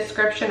scenery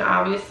description,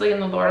 obviously, in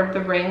The Lord of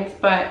the Rings,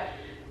 but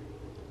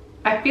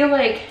I feel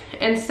like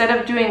instead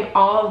of doing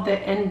all of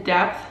the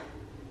in-depth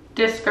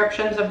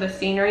descriptions of the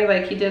scenery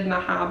like he did in The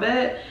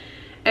Hobbit,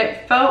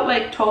 it felt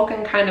like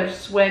Tolkien kind of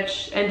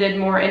switched and did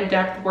more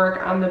in-depth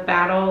work on the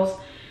battles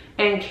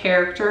and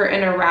character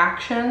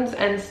interactions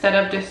instead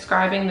of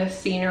describing the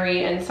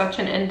scenery in such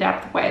an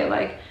in-depth way.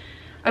 Like,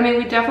 I mean,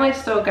 we definitely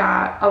still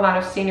got a lot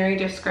of scenery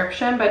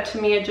description, but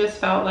to me it just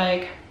felt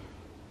like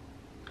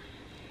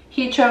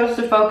he chose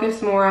to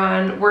focus more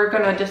on, we're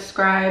gonna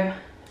describe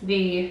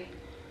the,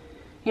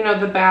 you know,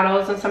 the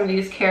battles and some of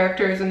these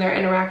characters and their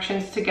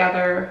interactions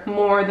together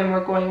more than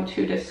we're going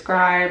to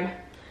describe,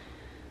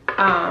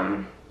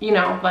 you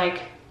know,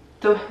 like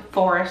the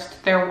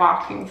forest they're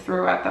walking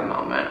through at the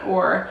moment,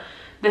 or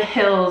the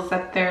hills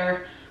that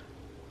they're,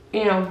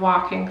 you know,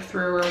 walking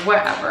through, or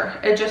whatever.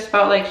 It just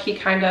felt like he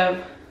kind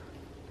of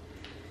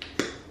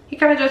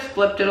just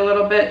flipped it a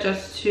little bit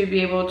just to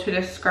be able to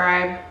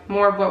describe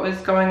more of what was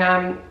going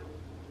on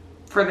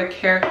for the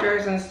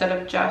characters instead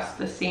of just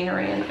the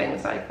scenery and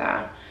things like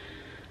that.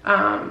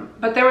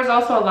 But there was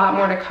also a lot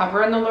more to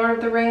cover in The Lord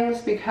of the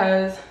Rings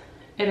because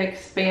it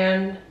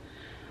spanned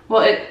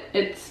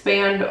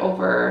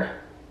over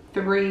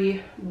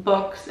 3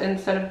 books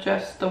instead of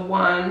just the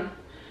one.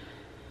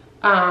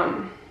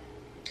 And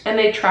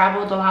they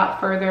traveled a lot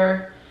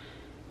further,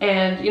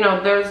 and you know,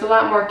 there's a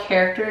lot more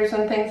characters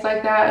and things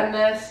like that in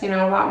this, you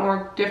know, a lot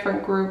more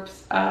different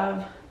groups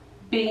of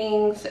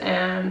beings,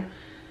 and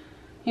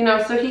you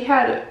know, so he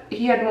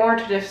had more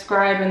to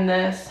describe in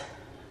this.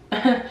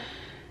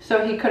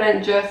 So he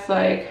couldn't just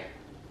like,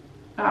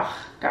 oh,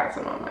 got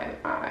some on my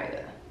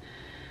eye.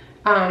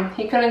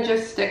 He couldn't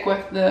just stick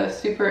with the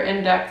super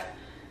in-depth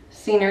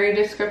scenery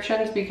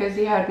descriptions because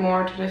he had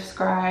more to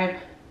describe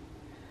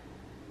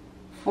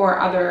for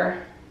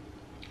other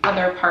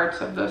parts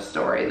of the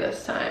story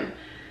this time.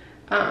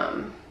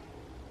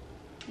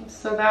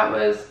 So that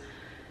was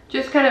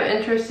just kind of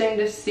interesting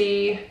to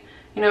see.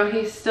 You know,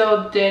 he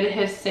still did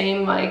his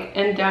same like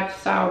in-depth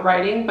style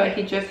writing, but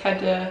he just had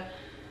to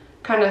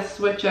kind of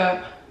switch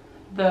up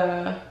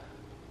the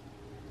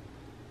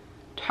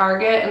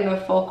target and the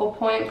focal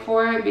point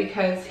for it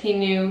because he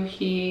knew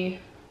he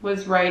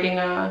was writing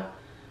a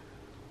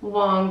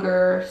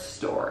longer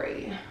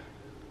story.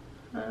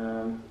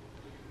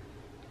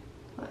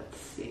 Let's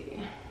see.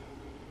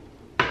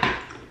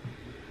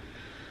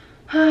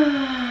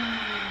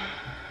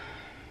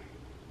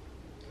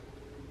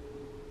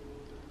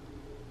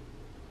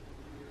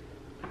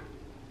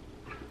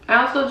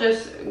 I also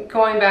just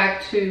going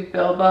back to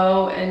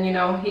Bilbo, and you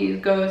know, he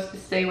goes to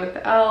stay with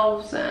the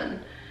elves, and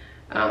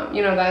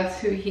you know, that's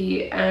who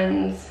he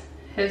ends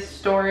his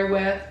story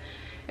with.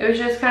 It was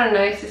just kind of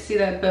nice to see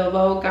that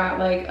Bilbo got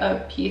like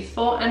a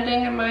peaceful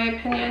ending, in my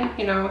opinion.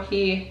 You know,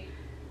 he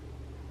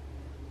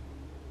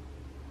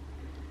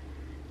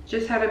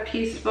just had a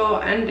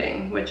peaceful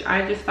ending, which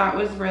I just thought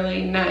was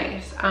really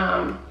nice.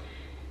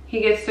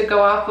 He gets to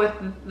go off with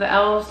the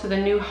elves to the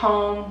new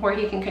home where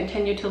he can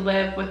continue to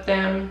live with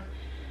them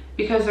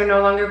because they're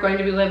no longer going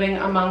to be living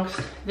amongst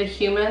the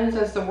humans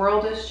as the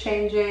world is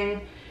changing.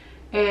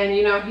 And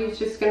you know, he's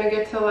just gonna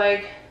get to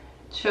like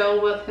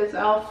chill with his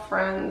elf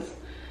friends.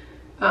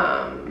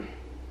 I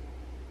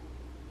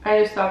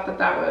just thought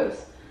that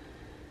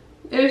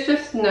it was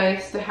just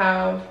nice to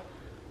have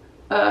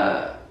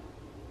a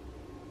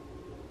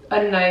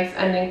nice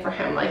ending for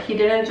him. Like, he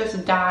didn't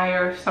just die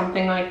or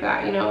something like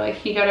that, you know, like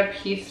he got a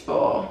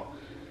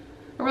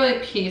really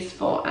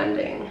peaceful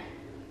ending.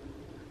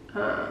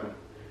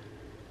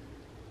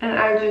 And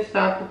I just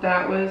thought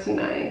that was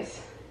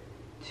nice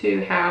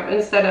to have,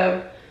 instead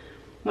of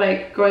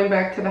like going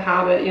back to The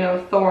Hobbit, you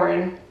know,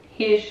 Thorin,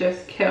 he's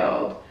just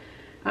killed.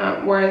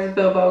 Whereas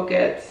Bilbo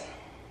gets,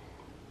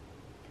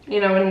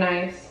 you know, a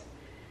nice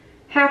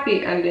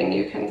happy ending,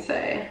 you can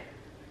say.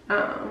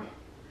 So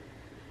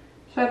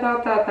I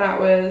thought that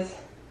was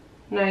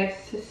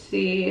nice to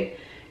see.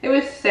 It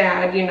was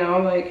sad, you know,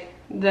 like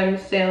them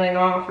sailing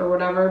off or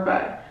whatever,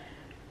 but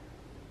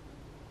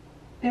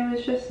it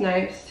was just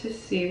nice to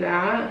see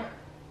that.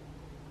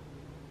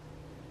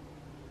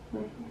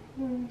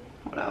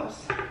 What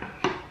else?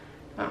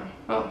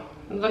 Oh,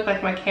 it looked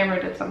like my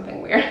camera did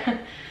something weird.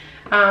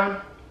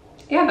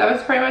 Yeah, that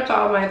was pretty much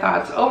all of my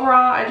thoughts.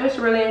 Overall, I just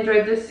really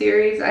enjoyed this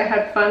series. I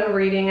had fun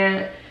reading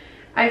it.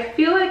 I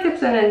feel like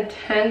it's an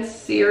intense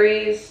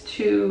series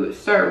to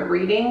start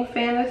reading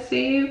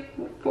fantasy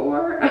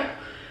for,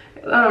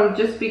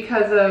 just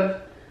because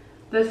of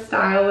the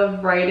style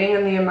of writing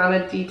and the amount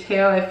of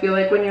detail. I feel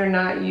like when you're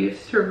not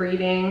used to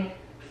reading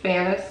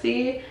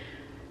fantasy,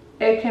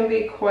 it can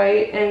be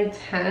quite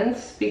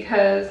intense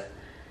because,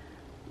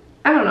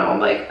 I don't know,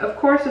 like, of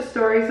course the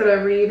stories that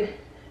I read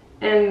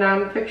in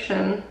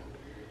nonfiction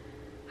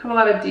have a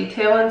lot of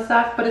detail and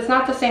stuff, but it's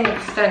not the same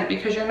extent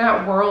because you're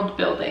not world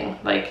building.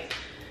 Like,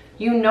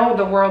 you know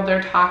the world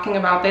they're talking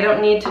about. They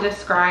don't need to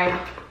describe,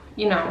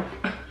 you know,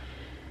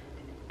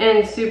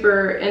 in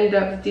super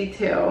in-depth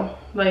detail,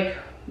 like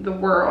the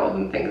world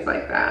and things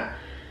like that.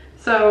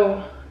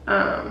 So,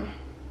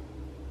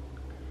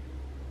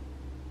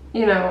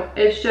 you know,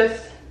 it's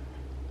just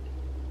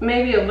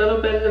maybe a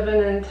little bit of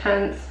an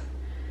intense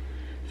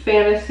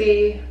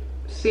fantasy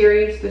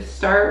series to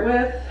start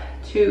with,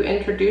 to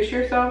introduce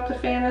yourself to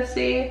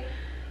fantasy,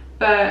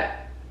 but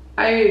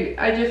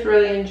I just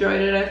really enjoyed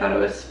it. I thought it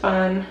was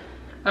fun.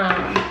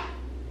 I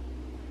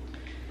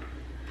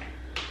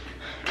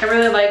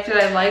really liked it.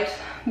 I liked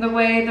the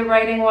way the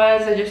writing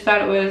was. I just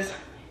thought it was,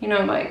 you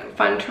know, like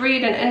fun to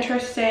read and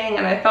interesting,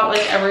 and I felt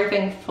like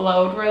everything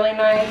flowed really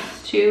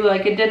nice too.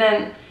 Like, it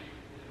didn't,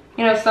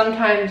 you know,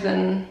 sometimes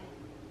in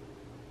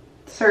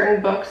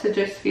certain books it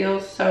just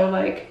feels so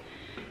like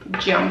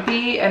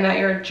jumpy and that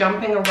you're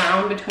jumping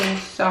around between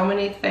so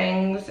many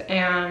things,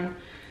 and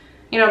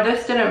you know,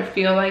 this didn't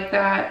feel like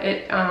that.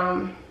 It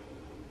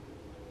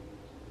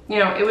you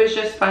know, it was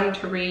just fun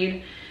to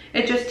read.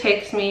 It just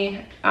takes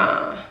me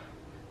a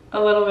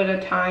little bit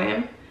of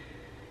time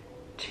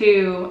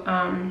to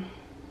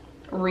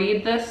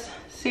read this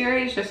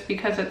series just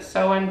because it's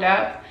so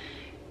in-depth.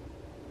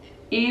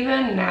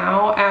 Even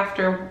now,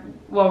 after,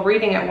 well,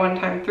 reading it one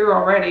time through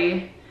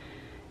already,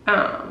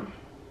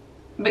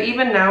 but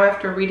even now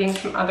after reading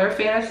some other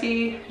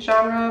fantasy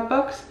genre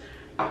books,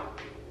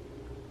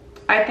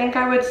 I think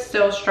I would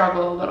still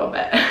struggle a little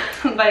bit.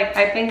 Like,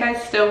 I think I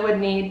still would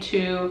need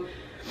to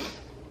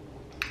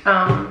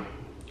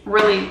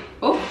really,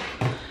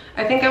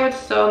 I think I would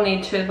still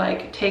need to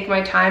like take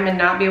my time and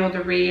not be able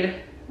to read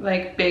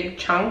like big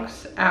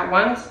chunks at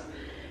once,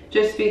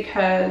 just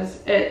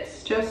because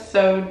it's just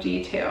so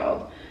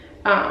detailed.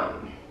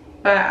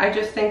 But I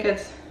just think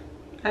it's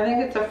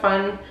a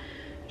fun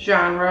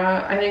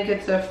genre. I think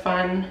it's a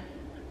fun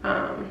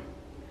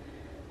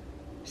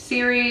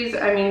series.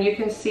 I mean, you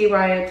can see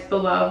why it's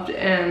beloved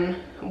and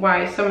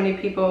why so many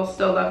people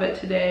still love it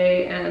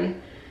today,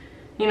 and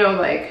you know,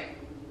 like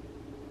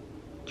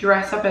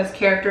dress up as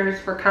characters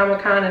for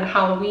Comic-Con and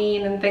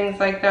Halloween and things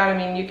like that. I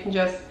mean, you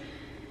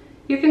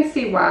can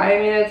see why. I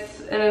mean,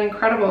 it's an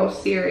incredible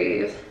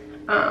series.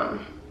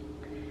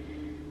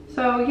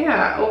 So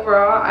yeah,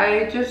 overall,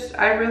 I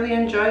really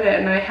enjoyed it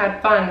and I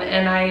had fun,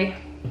 and I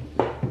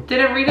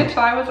didn't read it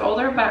till I was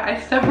older, but I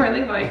still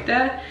really liked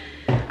it.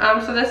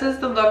 So this is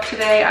the look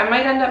today. I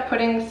might end up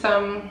putting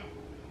some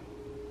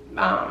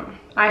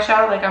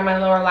eyeshadow like on my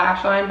lower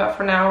lash line, but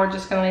for now we're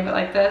just gonna leave it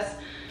like this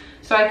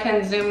so I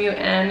can zoom you in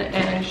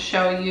and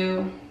show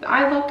you the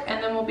eye look,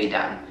 and then we'll be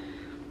done.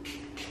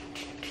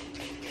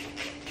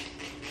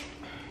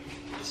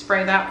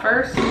 Spray that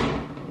first.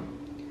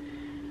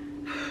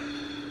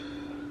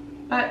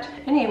 But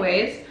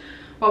anyways,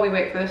 while we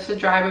wait for this to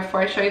dry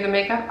before I show you the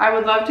makeup, I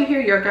would love to hear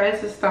your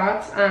guys'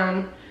 thoughts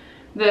on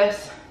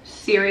this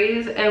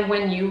series and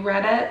when you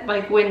read it,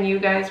 like when you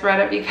guys read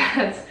it,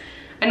 because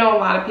I know a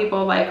lot of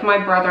people, like my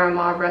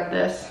brother-in-law read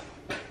this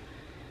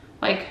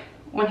like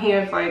when he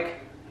was like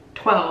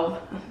 12,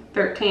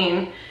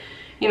 13,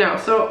 you know,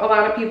 so a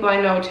lot of people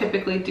I know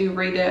typically do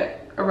read it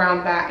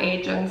around that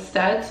age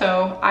instead.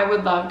 So I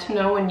would love to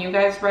know when you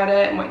guys read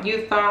it and what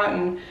you thought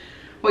and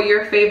what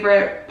your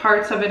favorite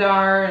parts of it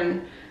are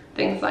and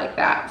things like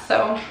that.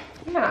 So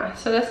yeah,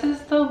 so this is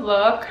the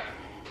look.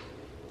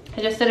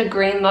 I just did a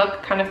green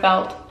look, kind of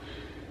felt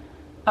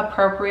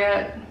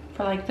appropriate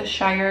for like the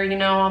Shire, you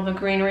know, all the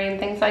greenery and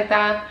things like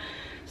that.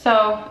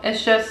 So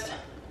it's just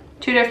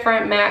two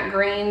different matte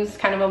greens,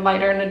 kind of a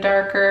lighter and a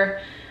darker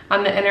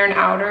on the inner and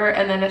outer,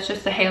 and then it's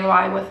just a halo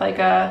eye with like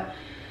a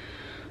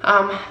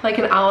like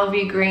an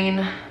olivey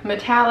green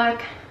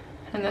metallic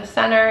in the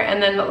center,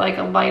 and then like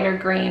a lighter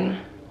green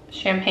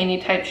champagne-y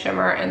type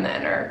shimmer in the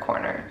inner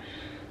corner.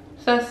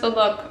 So that's the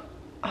look.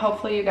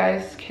 Hopefully you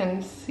guys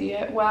can see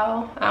it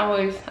well.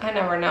 I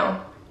never know.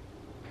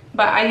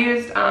 But I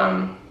used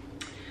some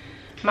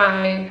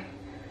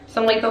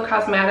Lethal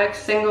Cosmetics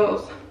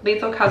singles,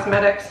 Lethal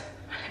Cosmetics,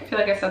 I feel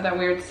like I said that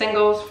weird,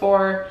 singles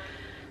for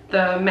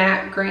the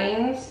matte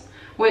greens,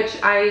 which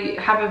I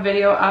have a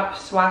video up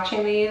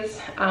swatching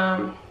these,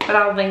 but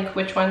I'll link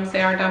which ones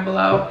they are down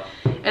below.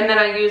 And then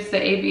I used the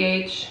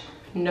ABH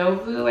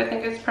Nouveau, I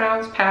think it's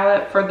pronounced,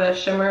 palette for the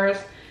shimmers.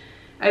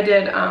 I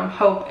did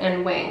Hope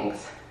and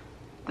Wings,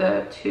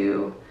 the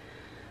two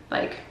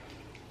like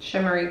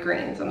shimmery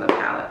greens in the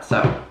palette.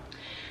 So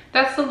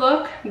that's the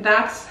look.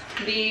 That's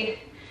the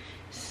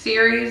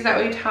series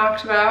that we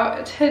talked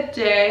about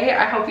today.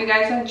 I hope you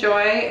guys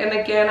enjoy, and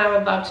again, I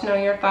would love to know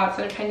your thoughts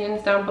and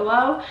opinions down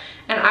below,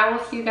 and I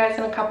will see you guys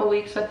in a couple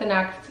weeks with the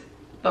next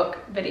book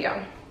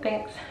video.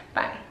 Thanks.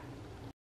 Bye.